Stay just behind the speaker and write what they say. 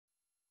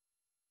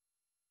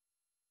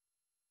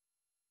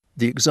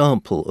The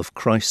example of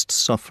Christ's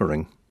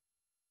suffering.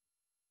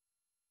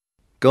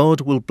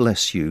 God will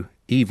bless you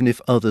even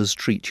if others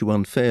treat you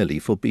unfairly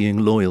for being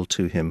loyal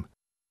to him.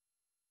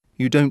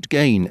 You don't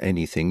gain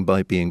anything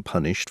by being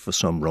punished for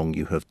some wrong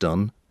you have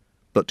done,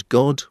 but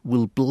God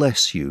will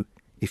bless you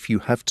if you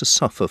have to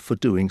suffer for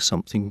doing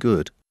something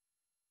good.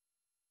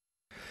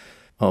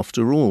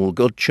 After all,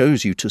 God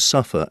chose you to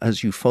suffer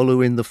as you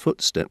follow in the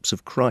footsteps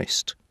of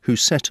Christ, who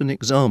set an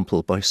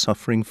example by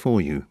suffering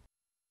for you.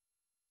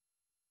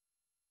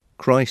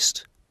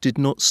 Christ did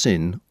not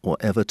sin or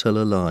ever tell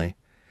a lie.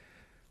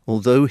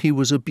 Although he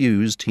was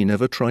abused, he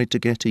never tried to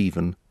get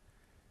even.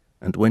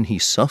 And when he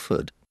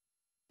suffered,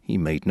 he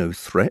made no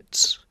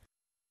threats.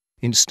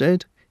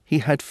 Instead, he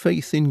had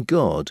faith in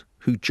God,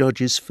 who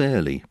judges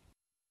fairly.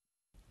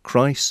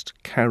 Christ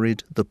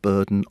carried the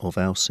burden of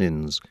our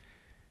sins.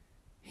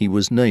 He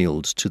was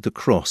nailed to the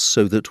cross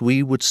so that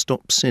we would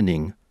stop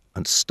sinning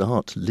and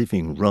start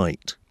living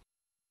right.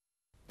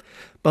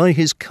 By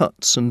his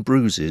cuts and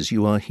bruises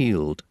you are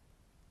healed.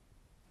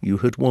 You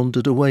had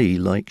wandered away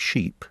like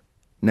sheep.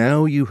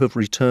 Now you have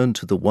returned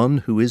to the one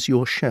who is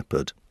your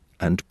shepherd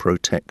and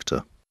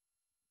protector.